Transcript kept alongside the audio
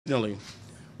Additionally,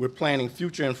 we're planning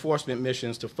future enforcement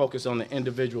missions to focus on the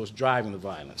individuals driving the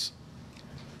violence.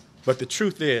 But the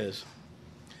truth is,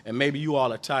 and maybe you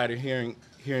all are tired of hearing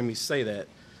me say that,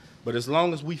 but as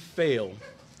long as we fail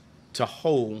to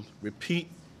hold repeat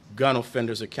gun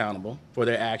offenders accountable for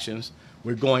their actions,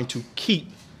 we're going to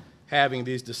keep having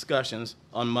these discussions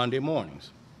on Monday mornings.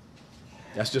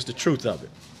 That's just the truth of it.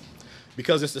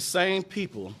 Because it's the same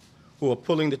people who are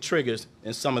pulling the triggers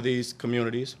in some of these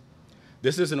communities.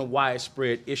 This isn't a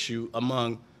widespread issue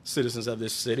among citizens of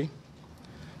this city.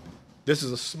 This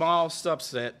is a small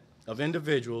subset of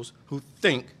individuals who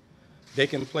think they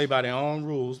can play by their own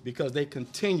rules because they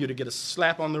continue to get a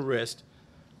slap on the wrist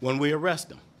when we arrest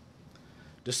them.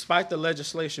 Despite the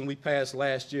legislation we passed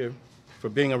last year for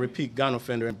being a repeat gun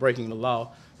offender and breaking the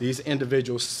law, these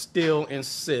individuals still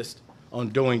insist on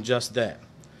doing just that.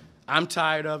 I'm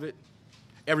tired of it.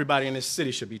 Everybody in this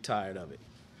city should be tired of it.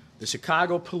 The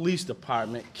Chicago Police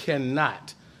Department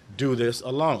cannot do this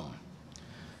alone.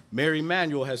 Mayor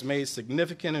Emanuel has made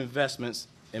significant investments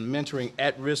in mentoring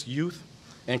at-risk youth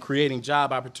and creating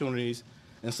job opportunities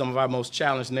in some of our most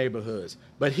challenged neighborhoods,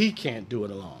 but he can't do it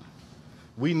alone.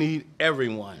 We need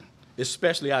everyone,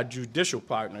 especially our judicial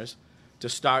partners, to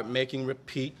start making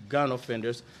repeat gun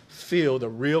offenders feel the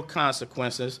real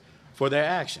consequences for their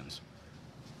actions.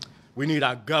 We need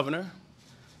our governor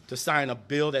to sign a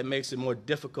bill that makes it more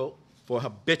difficult for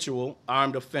habitual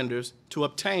armed offenders to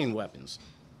obtain weapons.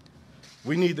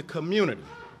 We need the community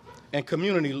and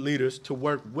community leaders to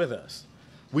work with us.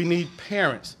 We need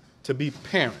parents to be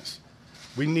parents.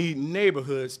 We need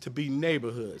neighborhoods to be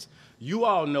neighborhoods. You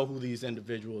all know who these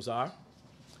individuals are.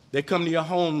 They come to your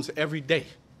homes every day,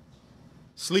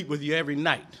 sleep with you every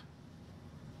night.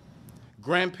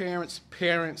 Grandparents,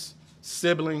 parents,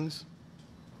 siblings,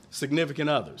 significant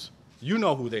others. You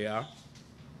know who they are.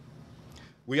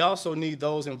 We also need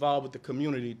those involved with the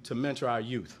community to mentor our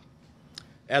youth.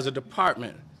 As a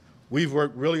department, we've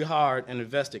worked really hard and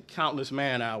invested countless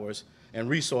man-hours and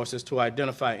resources to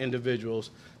identify individuals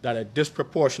that are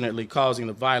disproportionately causing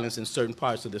the violence in certain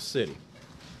parts of the city.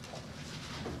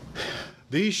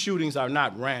 These shootings are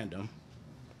not random.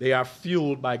 They are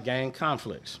fueled by gang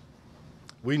conflicts.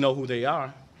 We know who they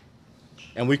are,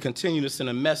 and we continue to send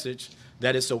a message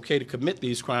that it's okay to commit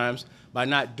these crimes by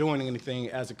not doing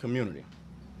anything as a community.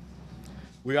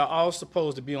 We are all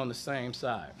supposed to be on the same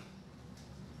side.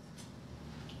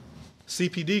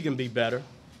 CPD can be better,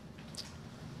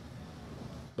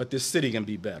 but this city can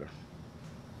be better.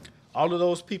 All of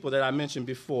those people that I mentioned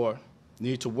before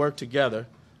need to work together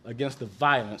against the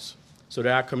violence so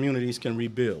that our communities can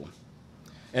rebuild.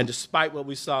 And despite what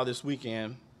we saw this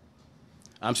weekend,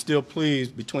 I'm still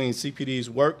pleased between CPD's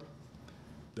work,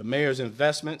 the mayor's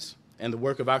investments, and the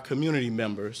work of our community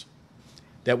members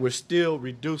that we're still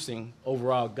reducing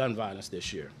overall gun violence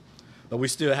this year. But we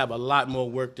still have a lot more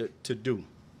work to do.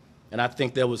 And I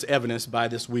think that was evidenced by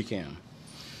this weekend.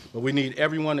 But we need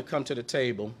everyone to come to the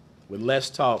table with less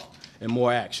talk and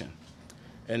more action.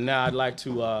 And now I'd like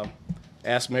to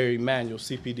ask Mayor Emanuel,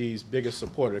 CPD's biggest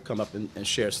supporter, to come up and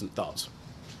share some thoughts.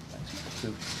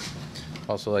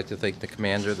 Also like to thank the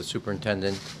commander, the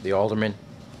superintendent, the alderman.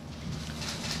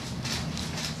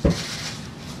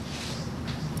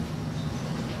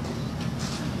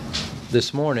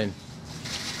 This morning,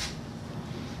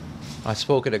 I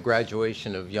spoke at a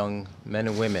graduation of young men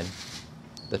and women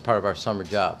that's part of our summer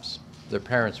jobs. Their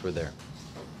parents were there.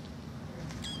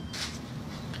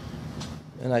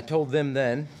 And I told them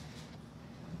then,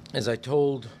 as I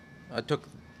told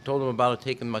them about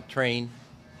taking my train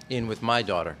in with my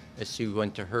daughter as she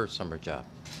went to her summer job.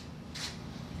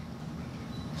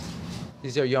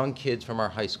 These are young kids from our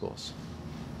high schools.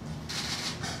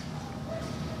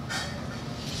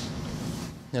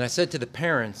 And I said to the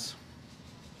parents,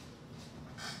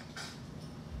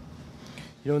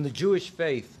 you know, in the Jewish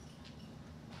faith,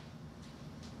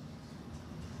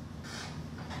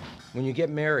 when you get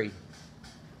married,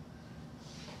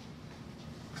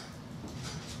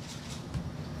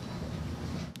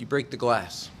 you break the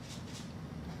glass.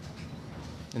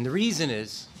 And the reason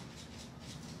is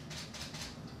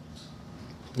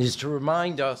to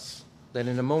remind us that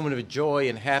in a moment of joy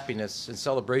and happiness and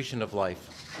celebration of life,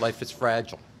 life is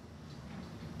fragile.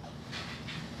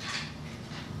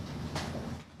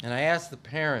 And I asked the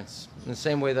parents, in the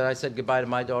same way that I said goodbye to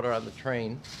my daughter on the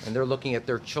train, and they're looking at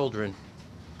their children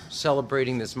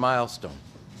celebrating this milestone,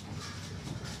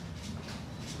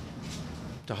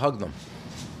 to hug them,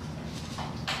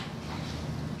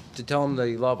 to tell them that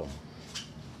you love them.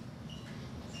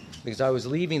 Because I was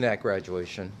leaving that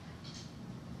graduation,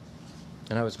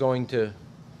 and I was going to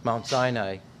Mount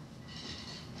Sinai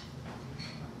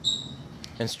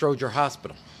and Stroger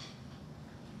Hospital.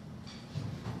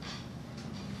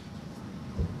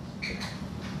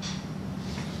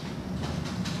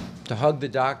 to hug the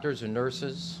doctors and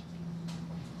nurses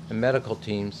and medical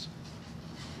teams.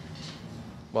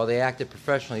 While they acted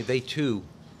professionally, they too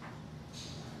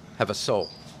have a soul.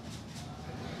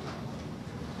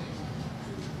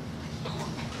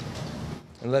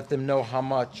 And let them know how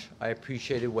much I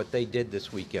appreciated what they did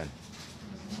this weekend.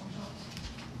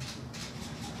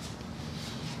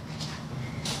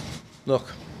 Look,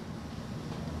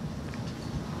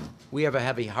 we have a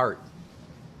heavy heart.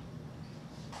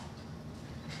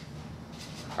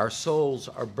 Our souls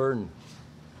are burdened.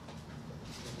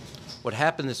 What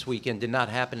happened this weekend did not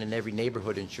happen in every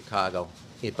neighborhood in Chicago,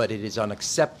 but it is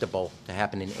unacceptable to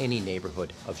happen in any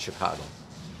neighborhood of Chicago.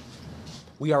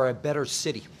 We are a better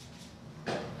city.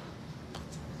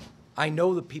 I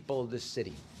know the people of this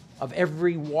city, of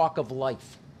every walk of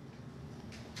life.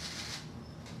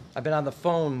 I've been on the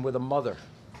phone with a mother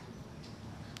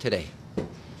today,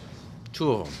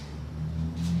 2 of them.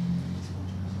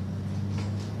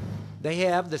 They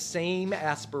have the same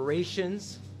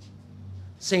aspirations,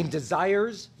 same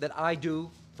desires that I do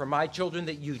for my children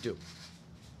that you do.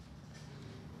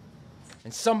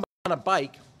 And somebody on a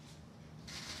bike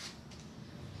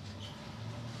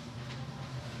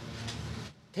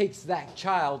takes that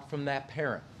child from that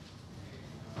parent.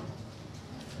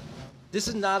 This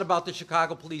is not about the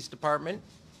Chicago Police Department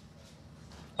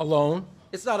alone.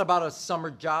 It's not about a summer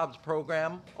jobs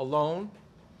program alone.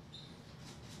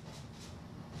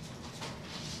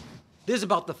 This is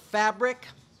about the fabric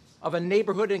of a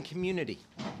neighborhood and community.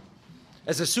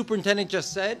 As the superintendent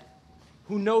just said,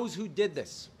 who knows who did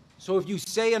this? So if you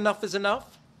say enough is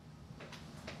enough,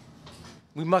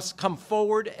 we must come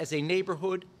forward as a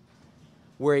neighborhood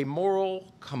where a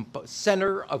moral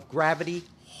center of gravity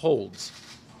holds.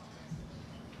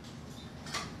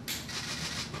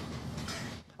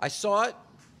 I saw it,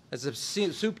 as the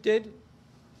soup did,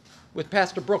 with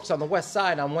Pastor Brooks on the west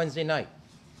side on Wednesday night.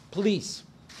 Police,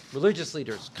 religious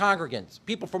leaders, congregants,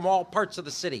 people from all parts of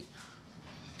the city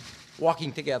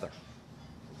walking together.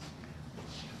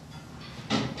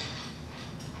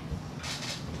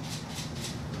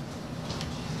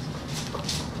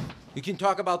 You can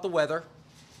talk about the weather,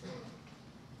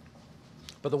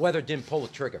 but the weather didn't pull the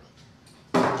trigger.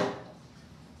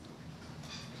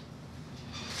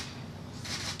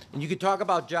 And you can talk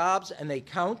about jobs, and they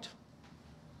count.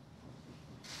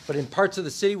 But in parts of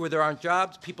the city where there aren't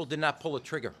jobs, people did not pull a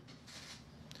trigger.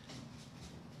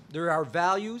 There are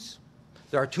values.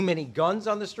 There are too many guns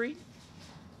on the street,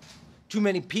 too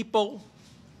many people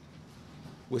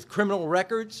with criminal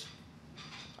records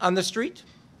on the street,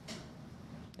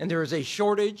 and there is a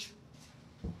shortage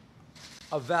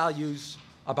of values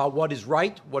about what is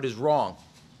right, what is wrong,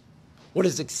 what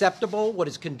is acceptable, what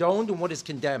is condoned, and what is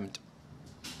condemned.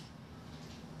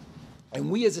 And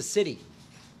we as a city,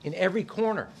 in every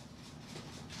corner,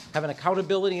 have an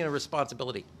accountability and a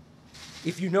responsibility.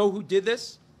 If you know who did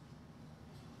this,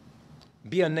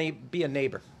 be a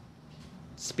neighbor.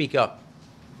 Speak up.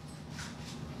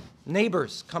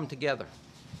 Neighbors come together.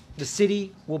 The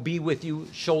city will be with you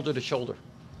shoulder to shoulder.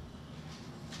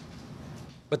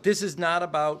 But this is not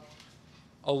about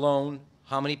alone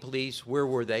how many police, where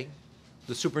were they.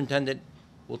 The superintendent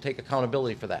will take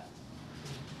accountability for that.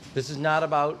 This is not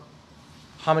about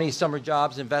how many summer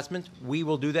jobs investments. We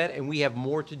will do that, and we have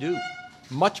more to do,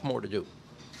 much more to do.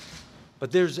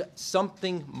 But there's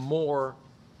something more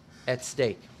at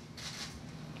stake.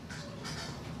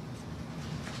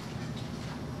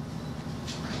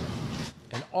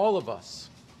 And all of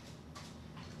us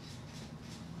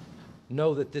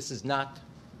know that this is not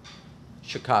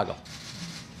Chicago,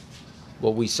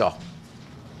 what we saw.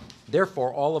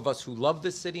 Therefore, all of us who love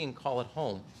this city and call it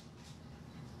home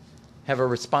have a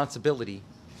responsibility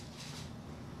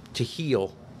to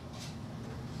heal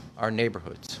our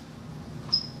neighborhoods,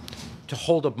 to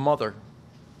hold a mother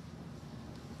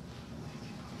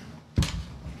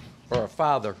or a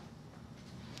father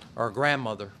or a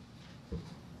grandmother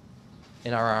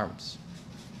in our arms.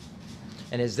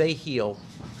 And as they heal,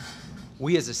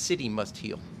 we as a city must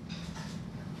heal.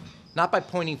 Not by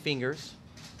pointing fingers,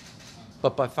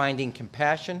 but by finding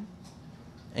compassion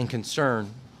and concern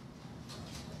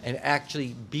and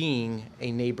actually being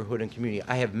a neighborhood and community.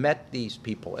 I have met these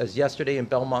people, as yesterday in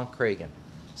Belmont Cragen,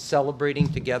 celebrating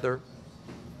together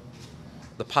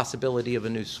the possibility of a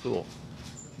new school.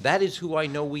 That is who I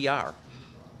know we are,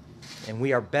 and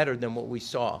we are better than what we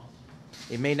saw.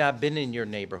 It may not have been in your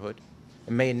neighborhood.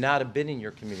 It may not have been in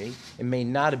your community. It may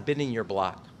not have been in your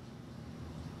block.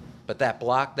 But that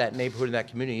block, that neighborhood, and that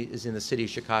community is in the city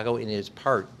of Chicago, and it is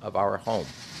part of our home.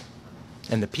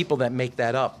 And the people that make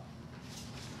that up,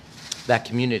 that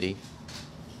community,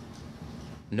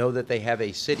 know that they have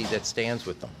a city that stands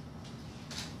with them.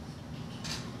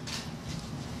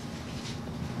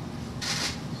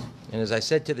 And as I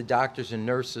said to the doctors and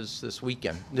nurses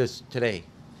today,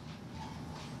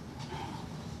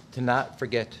 to not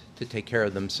forget to take care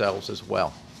of themselves as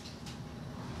well.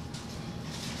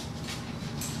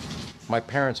 My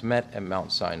parents met at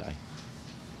Mount Sinai.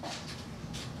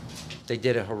 They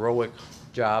did a heroic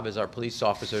job, as our police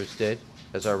officers did,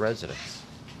 as our residents.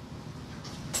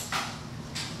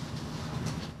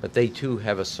 But they too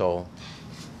have a soul.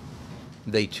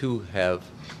 They too have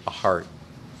a heart.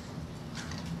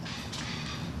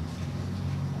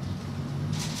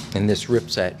 And this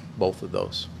rips at both of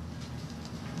those.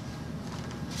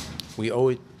 We owe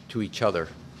it to each other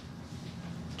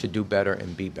to do better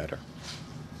and be better.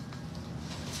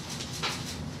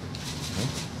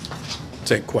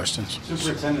 Take questions.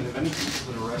 Superintendent, have any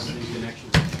people been arrested in connection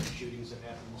with the shootings that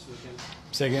happened this weekend?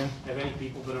 Say again? Have any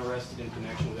people been arrested in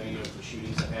connection with any of the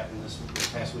shootings that happened this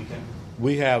past weekend?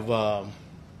 We have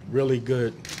really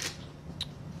good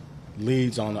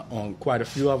leads on quite a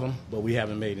few of them, but we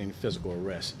haven't made any physical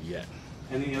arrests yet.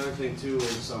 And the other thing, too,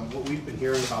 is what we've been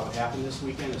hearing about what happened this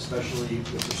weekend, especially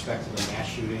with respect to the mass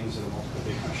shootings and the multiple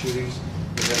victim shootings,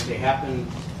 is that they happen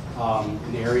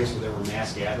in the areas where there were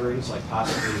mass gatherings, like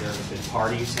possibly there have been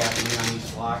parties happening on these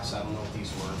blocks. I don't know if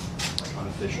these were like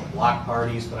unofficial block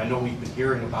parties, but I know we've been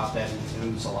hearing about that in the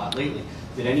news a lot lately.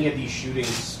 Did any of these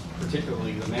shootings,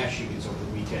 particularly the mass shootings over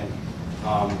the weekend,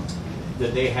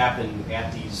 did they happen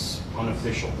at these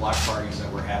unofficial block parties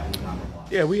that were happening on the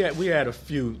block? Yeah, we had a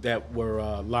few that were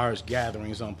large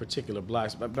gatherings on particular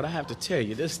blocks, but I have to tell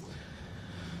you,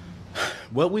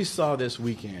 what we saw this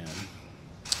weekend,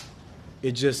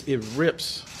 it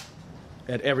rips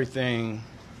at everything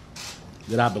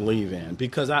that I believe in,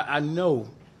 because I know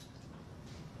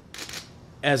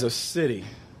as a city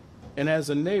and as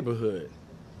a neighborhood,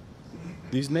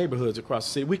 these neighborhoods across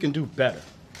the city, we can do better.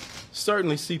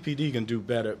 Certainly CPD can do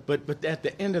better, but at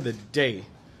the end of the day,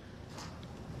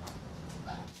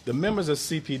 the members of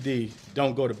CPD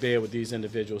don't go to bed with these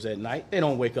individuals at night. They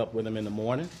don't wake up with them in the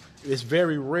morning. It's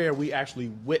very rare we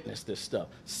actually witness this stuff.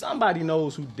 Somebody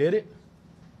knows who did it.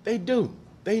 They do.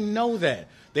 They know that.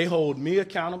 They hold me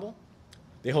accountable.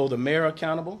 They hold the mayor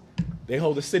accountable. They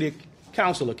hold the city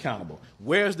council accountable.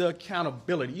 Where's the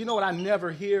accountability? You know what I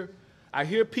never hear? I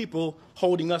hear people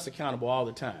holding us accountable all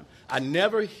the time. I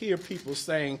never hear people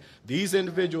saying these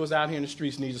individuals out here in the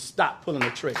streets need to stop pulling the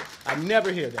trigger. I never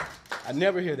hear that. I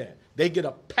never hear that. They get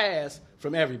a pass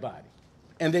from everybody.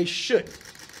 And they shouldn't.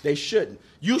 They shouldn't.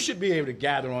 You should be able to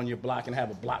gather on your block and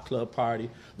have a block club party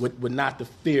with not the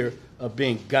fear of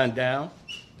being gunned down.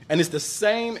 And it's the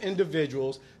same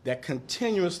individuals that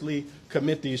continuously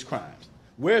commit these crimes.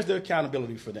 Where's the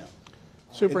accountability for them?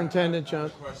 Superintendent I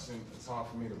have Johnson. a question. It's hard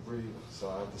for me to breathe, so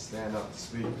I have to stand up to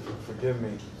speak. Forgive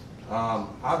me.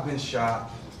 I've been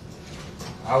shot.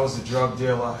 I was a drug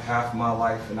dealer half my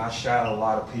life, and I shot a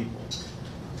lot of people.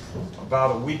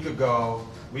 About a week ago,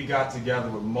 we got together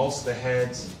with most of the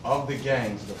heads of the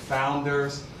gangs, the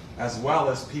founders, as well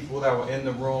as people that were in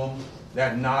the room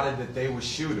that nodded that they were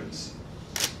shooters.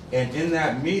 And in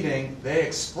that meeting, they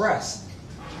expressed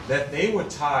that they were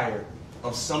tired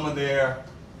of some of their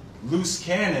loose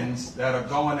cannons that are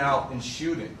going out and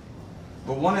shooting.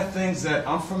 But one of the things that,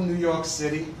 I'm from New York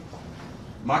City.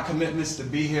 My commitment is to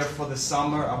be here for the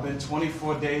summer. I've been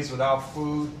 24 days without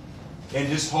food and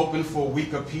just hoping for a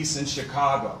week of peace in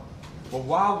Chicago. But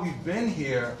while we've been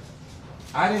here,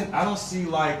 I don't see,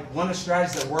 like, one of the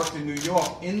strategies that worked in New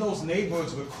York, in those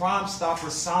neighborhoods with Crime Stopper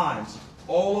signs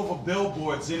all over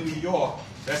billboards in New York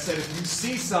that said, if you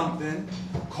see something,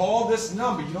 call this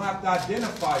number. You don't have to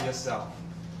identify yourself.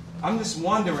 I'm just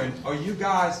wondering, are you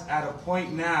guys at a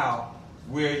point now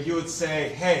where you would say,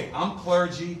 hey, I'm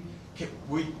clergy,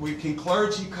 can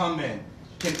clergy come in?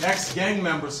 Can ex-gang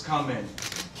members come in?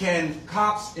 Can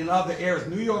cops in other areas?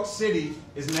 New York City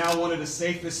is now one of the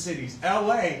safest cities.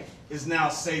 LA is now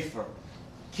safer.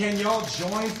 Can y'all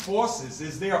join forces?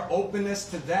 Is there openness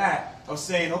to that of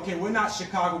saying, okay, we're not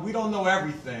Chicago, we don't know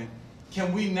everything.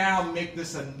 Can we now make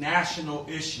this a national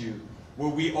issue where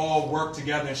we all work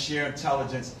together and share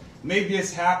intelligence? Maybe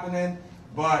it's happening,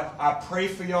 but I pray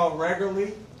for y'all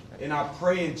regularly, and I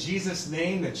pray in Jesus'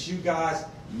 name that you guys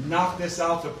knock this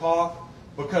out the park,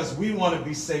 because we want to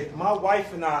be safe. My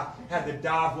wife and I had to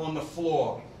dive on the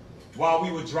floor while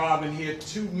we were driving here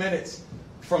 2 minutes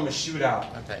from a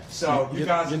shootout. Okay. So you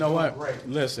guys You know are what? doing great.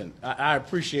 Listen, I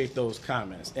appreciate those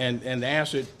comments, and the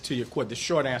answer to your the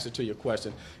short answer to your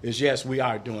question is yes, we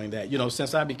are doing that. You know,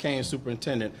 since I became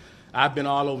superintendent, I've been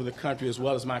all over the country as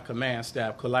well as my command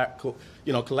staff,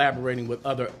 collaborating with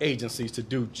other agencies to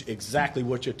do exactly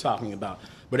what you're talking about.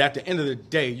 But at the end of the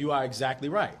day, you are exactly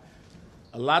right.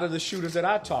 A lot of the shooters that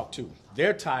I talk to,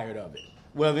 they're tired of it.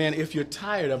 Well, then, if you're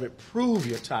tired of it, prove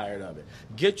you're tired of it.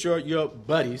 Get your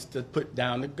buddies to put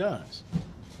down the guns.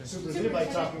 Super, is anybody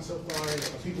talking so far?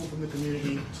 Are people from the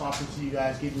community talking to you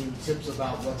guys, giving you tips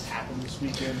about what's happened this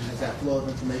weekend? Has that flow of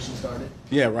information started?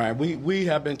 Yeah, Ryan, we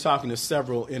have been talking to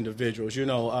several individuals. You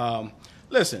know,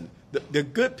 listen, the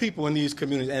good people in these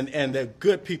communities, and the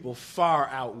good people far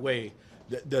outweigh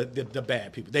the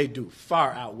bad people. They do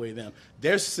far outweigh them.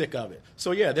 They're sick of it.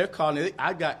 So yeah, they're calling.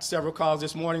 I got several calls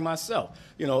this morning myself.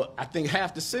 You know, I think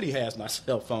half the city has my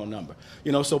cell phone number.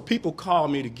 You know, so people call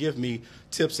me to give me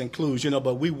tips and clues. You know,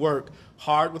 but we work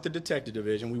hard with the detective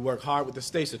division. We work hard with the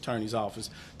state's attorney's office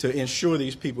to ensure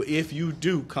these people, if you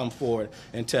do come forward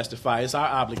and testify, it's our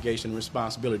obligation and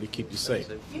responsibility to keep you safe.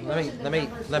 Let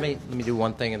me do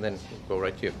one thing and then go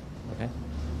right to you. Okay.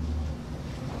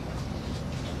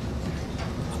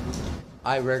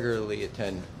 I regularly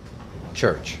attend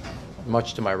church,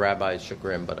 much to my rabbi's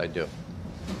chagrin, but I do.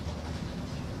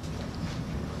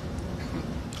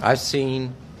 I've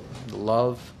seen the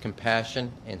love,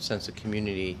 compassion, and sense of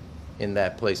community in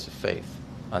that place of faith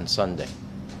on Sunday.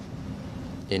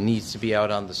 It needs to be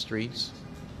out on the streets,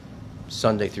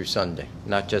 Sunday through Sunday,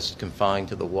 not just confined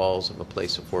to the walls of a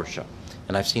place of worship.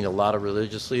 And I've seen a lot of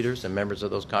religious leaders and members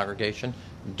of those congregations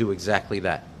do exactly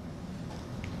that.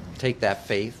 Take that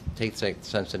faith, take that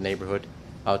sense of neighborhood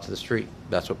out to the street.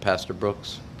 That's what Pastor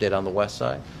Brooks did on the west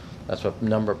side. That's what a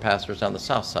number of pastors on the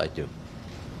south side do.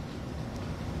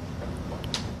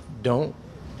 Don't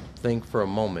think for a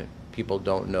moment people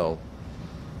don't know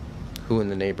who in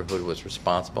the neighborhood was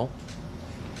responsible,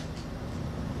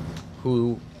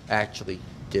 who actually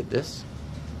did this.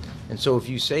 And so if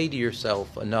you say to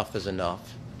yourself, enough is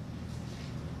enough,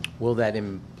 will that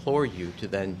implore you to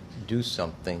then do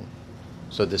something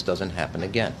so this doesn't happen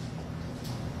again?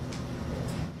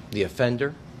 The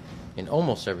offender, in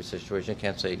almost every situation, I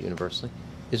can't say it universally,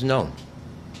 is known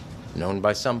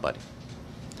by somebody.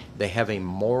 They have a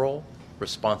moral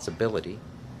responsibility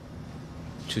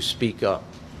to speak up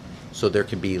so there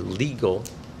can be legal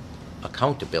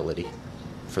accountability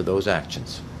for those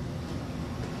actions.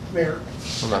 Mayor,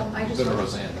 I just want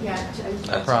Roseanne.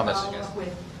 to I promise. follow up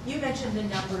with, you mentioned the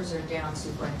numbers are down,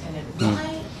 Superintendent. Hmm.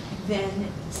 Why then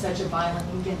such a violent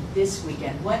weekend this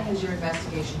weekend? What has your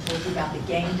investigation told you about the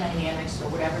gang dynamics or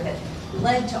whatever that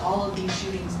led to all of these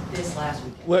shootings this last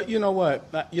weekend? Well, you know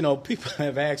what? You know, people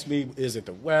have asked me, is it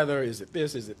the weather? Is it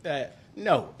this? Is it that?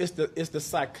 No, it's the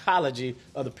psychology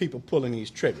of the people pulling these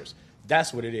triggers.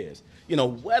 That's what it is. You know,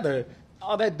 weather,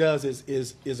 all that does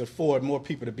is afford more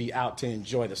people to be out to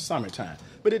enjoy the summertime.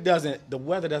 But the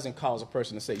weather doesn't cause a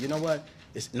person to say, you know what?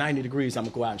 It's 90 degrees, I'm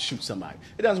going to go out and shoot somebody.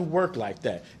 It doesn't work like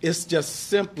that. It's just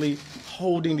simply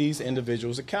holding these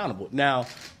individuals accountable. Now,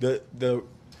 the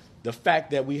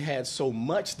fact that we had so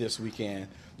much this weekend,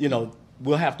 you know,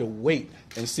 we'll have to wait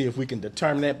and see if we can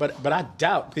determine that. But I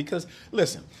doubt, because,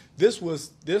 listen, this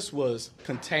was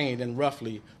contained in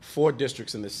roughly 4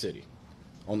 districts in the city,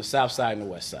 on the south side and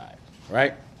the west side,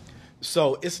 right?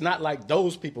 So it's not like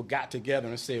those people got together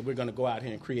and said, we're going to go out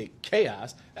here and create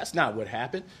chaos. That's not what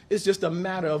happened. It's just a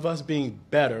matter of us being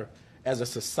better as a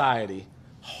society,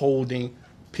 holding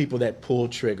people that pull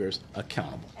triggers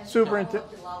accountable. Superintendent,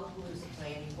 did Lollapalooza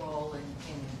play any role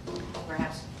in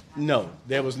perhaps? No,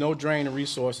 there was no drain of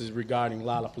resources regarding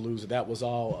Lollapalooza. That was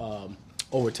all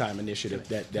overtime initiative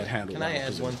that handled Can I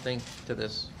Lollapalooza. add one thing to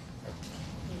this?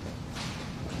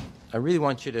 I really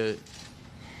want you to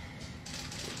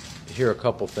hear a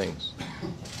couple things.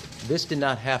 This did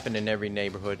not happen in every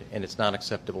neighborhood, and it's not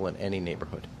acceptable in any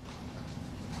neighborhood.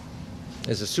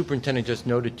 As the superintendent just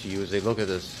noted to you, as they look at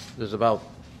this, there's about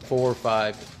 4 or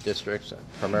 5 districts,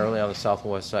 primarily on the south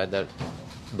and west side, that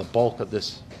the bulk of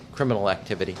this criminal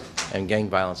activity and gang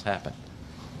violence happened.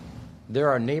 There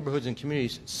are neighborhoods and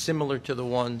communities similar to the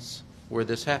ones where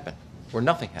this happened, where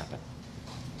nothing happened.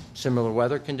 Similar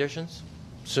weather conditions,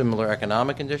 similar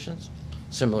economic conditions,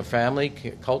 similar family,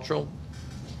 cultural.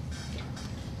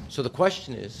 So the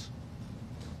question is,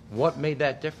 what made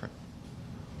that different?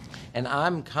 And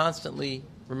I'm constantly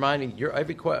reminding you,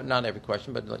 not every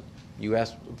question, but like you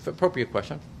asked appropriate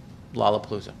question.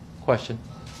 Lollapalooza question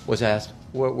was asked.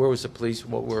 Where was the police?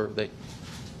 What were they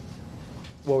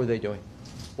doing?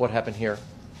 What happened here?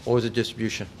 What was the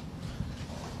distribution?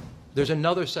 There's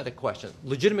another set of questions,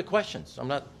 legitimate questions. I'm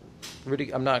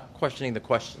not questioning the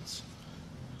questions.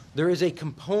 There is a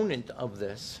component of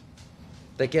this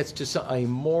that gets to a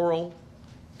moral,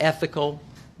 ethical,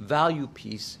 value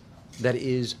piece that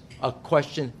is a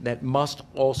question that must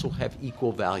also have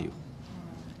equal value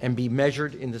and be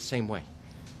measured in the same way.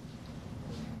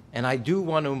 And I do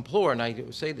want to implore, and I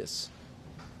say this,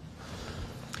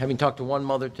 having talked to one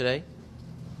mother today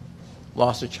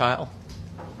lost a child,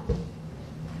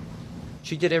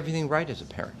 she did everything right as a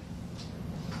parent.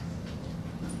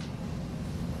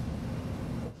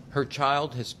 Her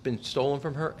child has been stolen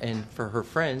from her, and for her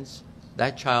friends,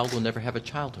 that child will never have a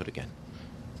childhood again.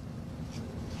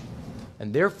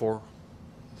 And therefore,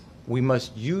 we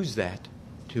must use that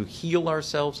to heal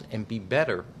ourselves and be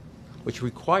better, which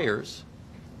requires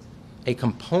a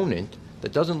component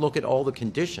that doesn't look at all the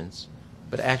conditions,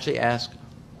 but actually ask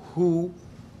who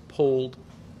pulled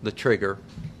the trigger,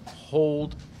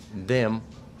 hold them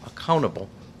accountable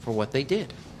for what they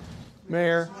did.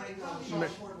 Mayor, Sean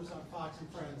Ford was on Fox and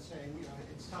Friends saying,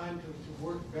 it's time to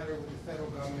work better with the federal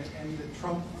government and the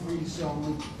Trump-free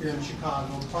zone here in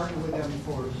Chicago, partner with them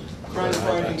for crime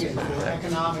fighting and for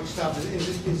economic stuff.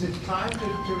 Is it time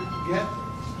to get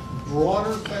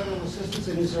broader federal assistance,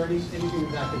 and is there anything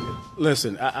that can do?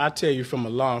 listen, I tell you from a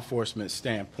law enforcement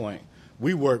standpoint,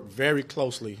 we work very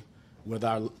closely with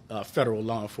our federal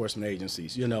law enforcement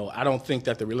agencies. I don't think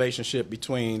that the relationship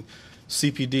between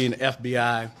CPD and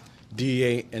FBI,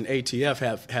 DEA, and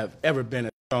ATF have ever been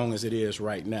as strong as it is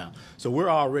right now. So we're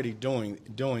already doing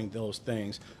those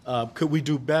things. Could we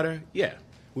do better? Yeah,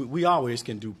 we always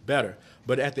can do better.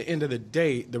 But at the end of the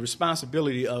day, the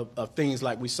responsibility of things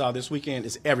like we saw this weekend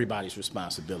is everybody's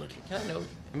responsibility.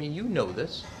 You know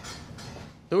this.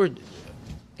 There were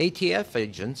ATF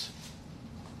agents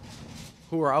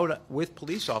who were out with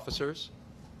police officers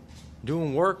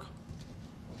doing work.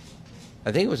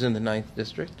 I think it was in the 9th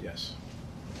District. Yes.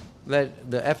 That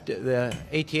the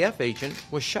ATF agent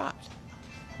was shot.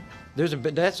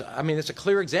 It's a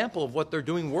clear example of what they're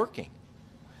doing working.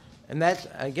 And that's,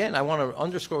 again, I want to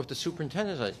underscore with the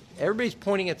superintendent. Everybody's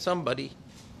pointing at somebody,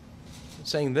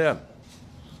 saying them.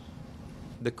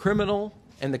 The criminal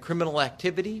and the criminal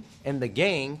activity and the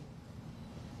gang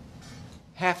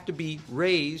have to be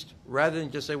raised rather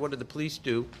than just say, what did the police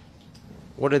do?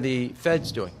 What are the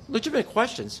feds doing? Legitimate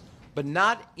questions, but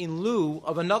not in lieu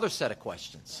of another set of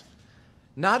questions.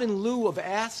 Not in lieu of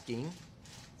asking,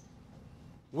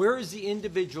 where is the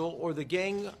individual or the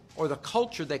gang or the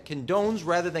culture that condones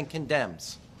rather than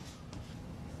condemns?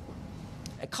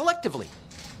 And collectively.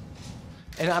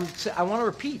 And I want to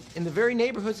repeat, in the very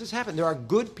neighborhoods this happened, there are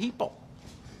good people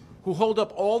who hold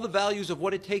up all the values of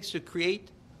what it takes to create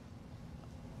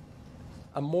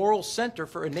a moral center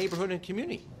for a neighborhood and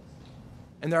community.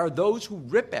 And there are those who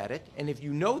rip at it, and if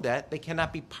you know that, they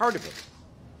cannot be part of it.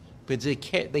 Because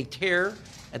they tear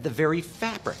at the very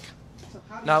fabric. So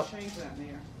how do Now, you change that,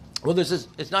 Mayor? Well,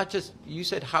 it's not just, you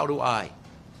said, how do I?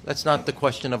 That's not the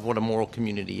question of what a moral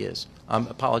community is. I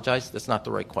apologize, that's not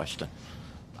the right question.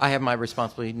 I have my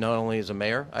responsibility not only as a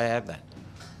mayor, I have that.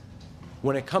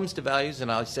 When it comes to values, and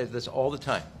I say this all the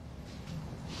time,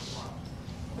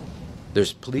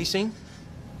 there's policing,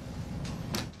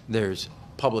 there's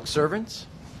public servants,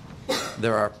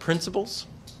 there are principals,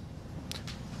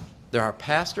 there are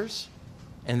pastors,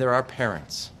 and there are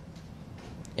parents.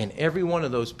 And every one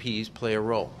of those P's play a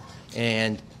role.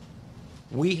 And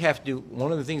we have to,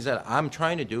 one of the things that I'm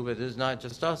trying to do, but it is not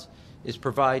just us, is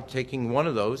provide, taking one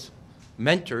of those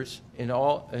mentors and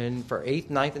for 8th,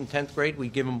 9th, and 10th grade, we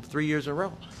give them 3 years in a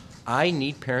row. I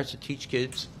need parents to teach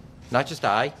kids, not just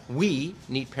we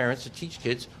need parents to teach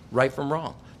kids right from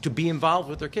wrong, to be involved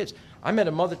with their kids. I met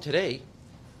a mother today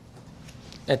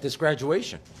at this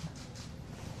graduation.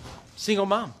 Single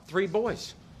mom, 3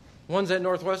 boys. One's at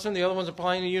Northwestern, the other one's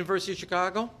applying to the University of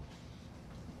Chicago.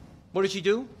 What does she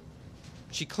do?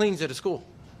 She cleans at a school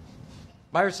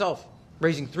by herself,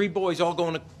 raising 3 boys, all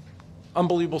going to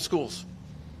unbelievable schools.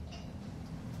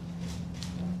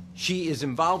 She is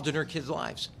involved in her kids'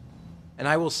 lives. And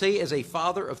I will say, as a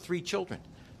father of 3 children,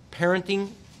 parenting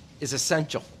is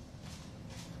essential.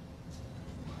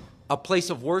 A place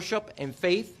of worship and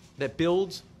faith that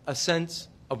builds a sense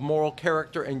of moral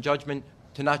character and judgment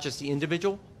to not just the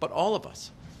individual, but all of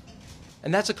us.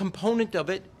 And that's a component of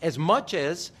it, as much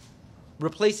as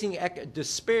replacing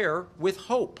despair with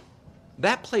hope.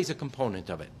 That plays a component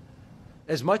of it,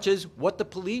 as much as what the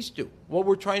police do, what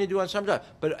we're trying to do on some job.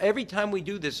 But every time we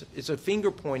do this, it's a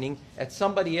finger pointing at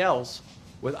somebody else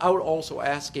without also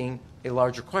asking a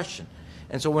larger question.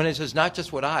 And so when it says not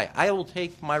just what I will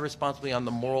take my responsibility on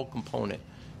the moral component,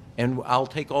 and I'll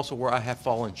take also where I have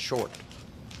fallen short.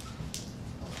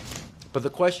 But the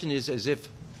question is, as if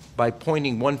by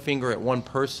pointing one finger at one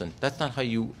person, that's not how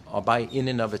you, by in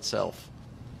and of itself.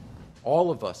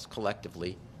 All of us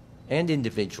collectively and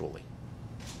individually.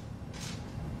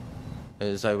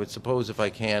 As I would suppose, if I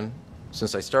can,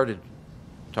 since I started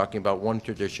talking about one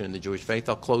tradition in the Jewish faith,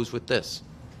 I'll close with this,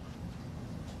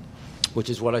 which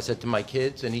is what I said to my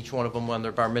kids and each one of them on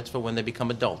their bar mitzvah when they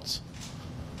become adults.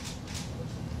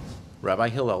 Rabbi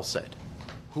Hillel said,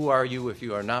 "Who are you if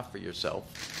you are not for yourself?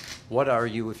 What are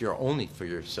you if you're only for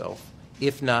yourself?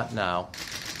 If not now,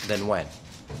 then when?"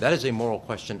 That is a moral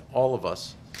question all of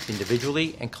us,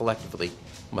 individually and collectively,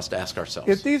 must ask ourselves.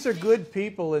 If these are good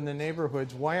people in the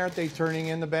neighborhoods, why aren't they turning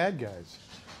in the bad guys?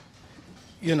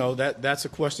 You know, that's a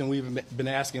question we've been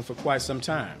asking for quite some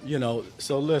time. You know,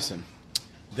 so listen,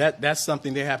 that's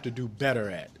something they have to do better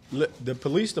at. The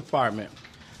police department,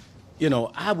 you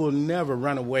know, I will never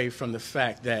run away from the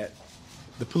fact that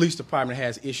the police department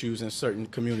has issues in certain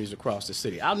communities across the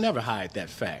city. I'll never hide that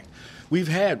fact. We've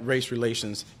had race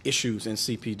relations issues in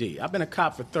CPD. I've been a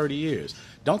cop for 30 years.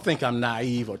 Don't think I'm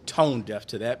naive or tone deaf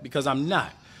to that, because I'm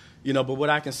not. You know, but what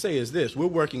I can say is this: we're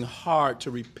working hard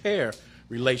to repair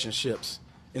relationships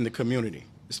in the community,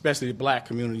 especially the black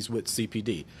communities with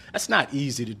CPD. That's not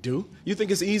easy to do. You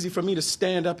think it's easy for me to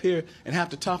stand up here and have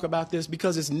to talk about this?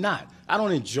 Because it's not. I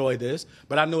don't enjoy this,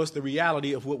 but I know it's the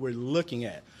reality of what we're looking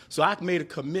at. So I made a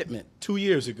commitment 2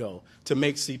 years ago to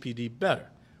make CPD better.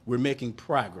 We're making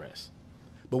progress.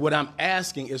 But what I'm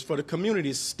asking is for the community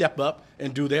to step up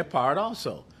and do their part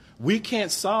also. We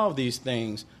can't solve these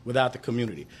things without the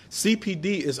community.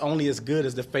 CPD is only as good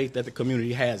as the faith that the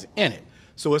community has in it.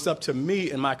 So it's up to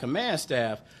me and my command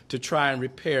staff to try and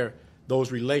repair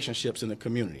those relationships in the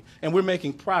community. And we're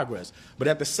making progress. But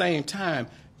at the same time,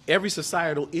 every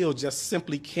societal ill just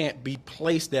simply can't be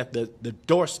placed at the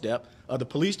doorstep of the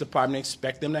police department and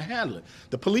expect them to handle it.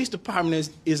 The police department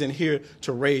isn't here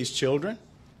to raise children.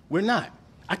 We're not.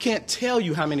 I can't tell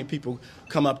you how many people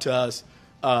come up to us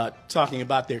talking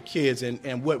about their kids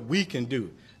and what we can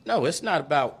do. No, it's not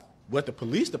about what the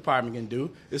police department can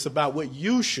do. It's about what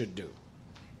you should do.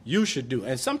 You should do.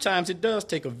 And sometimes it does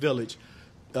take a village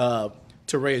to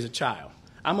raise a child.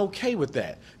 I'm okay with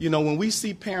that. You know, when we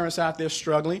see parents out there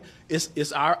struggling,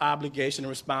 it's our obligation and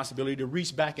responsibility to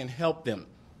reach back and help them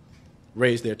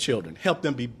raise their children, help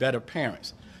them be better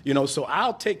parents. You know, so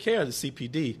I'll take care of the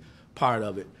CPD part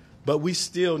of it, but we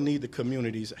still need the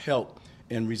community's help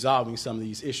in resolving some of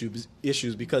these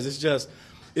issues because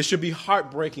it should be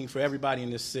heartbreaking for everybody in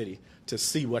this city to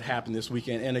see what happened this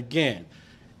weekend. And again,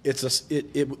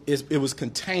 it was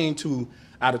contained to,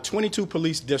 out of 22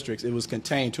 police districts, it was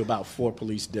contained to about 4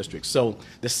 police districts. So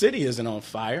the city isn't on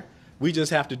fire. We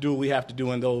just have to do what we have to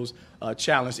do in those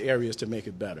challenged areas to make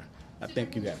it better. I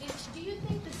think you got it. Do you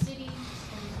think the city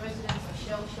and residents are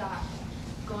shell-shocked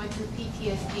going through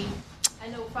PTSD? I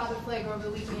know Father Flegg over the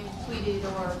weekend tweeted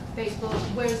or Facebook,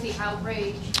 "Where's the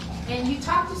outrage?" And you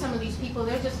talk to some of these people,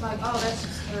 they're just like, "Oh, that's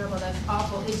just terrible, that's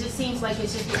awful." It just seems like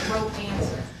it's just a rote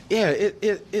answer. Yeah,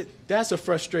 that's a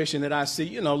frustration that I see.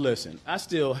 You know, listen,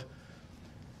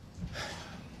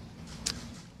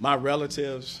 my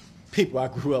relatives, people I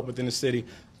grew up with in the city,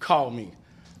 call me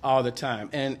all the time.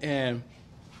 And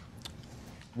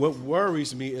what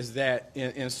worries me is that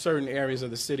in certain areas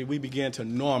of the city, we begin to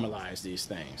normalize these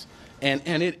things. And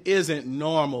it isn't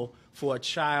normal for a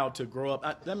child to grow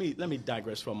up. Let me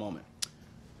digress for a moment.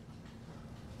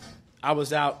 I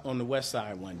was out on the west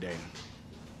side one day,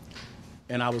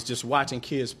 and I was just watching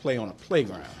kids play on a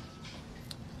playground.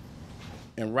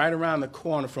 And right around the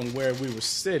corner from where we were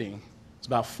sitting, it's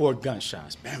about 4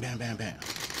 gunshots. Bam, bam, bam, bam.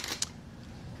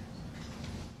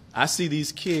 I see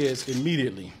these kids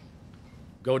immediately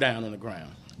go down on the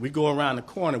ground. We go around the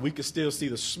corner, we could still see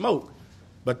the smoke,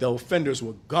 but the offenders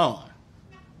were gone.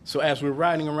 So as we're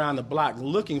riding around the block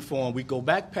looking for them, we go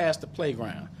back past the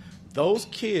playground. Those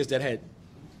kids that had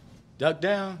ducked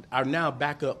down are now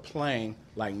back up playing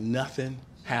like nothing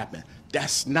happened.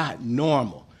 That's not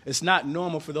normal. It's not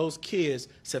normal for those kids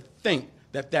to think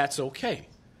that that's okay.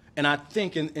 And I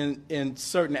think in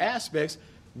certain aspects,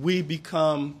 we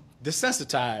become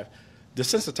desensitized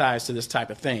to this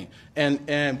type of thing.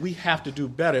 And we have to do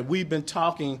better. We've been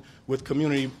talking with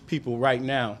community people right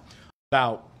now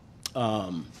about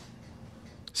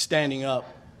standing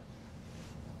up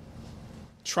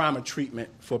trauma treatment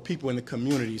for people in the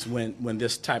communities when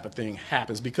this type of thing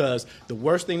happens, because the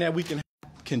worst thing that we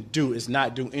can do is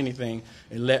not do anything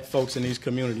and let folks in these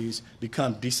communities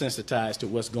become desensitized to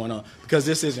what's going on, because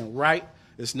this isn't right,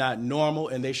 it's not normal,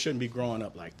 and they shouldn't be growing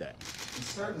up like that. In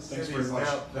certain cities,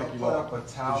 they'll put up a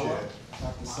tower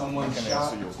after someone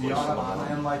shot beyond a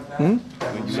plan like that.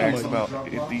 When you ask about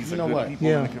if these are good people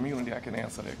in the community, I can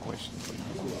answer that question for you.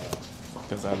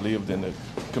 Because I lived in the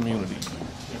community.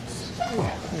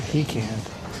 He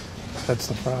can't. That's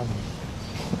the problem.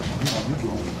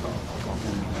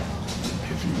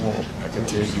 if you want, I can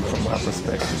tell you from my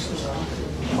perspective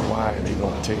why they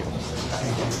won't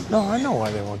tell. No, I know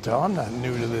why they won't tell. I'm not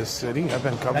new to this city. I've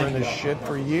been covering this shit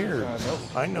for years.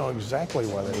 I know exactly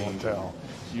why they won't tell.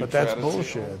 But that's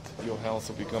bullshit. Your house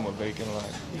will become a vacant lot.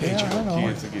 Yeah, I know.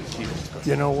 Kids will get killed.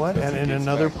 You know what? And in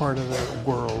another part of the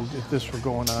world, if this were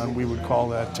going on, we would call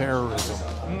that terrorism.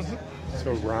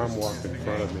 So Ron walked in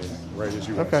front of me right as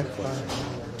you walked Okay. in front of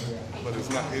me. But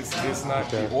it's not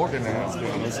the organized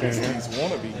gang. It's these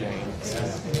wannabe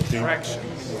gangs. Traction.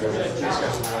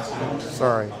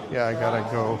 Sorry. Yeah, I gotta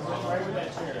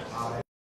go.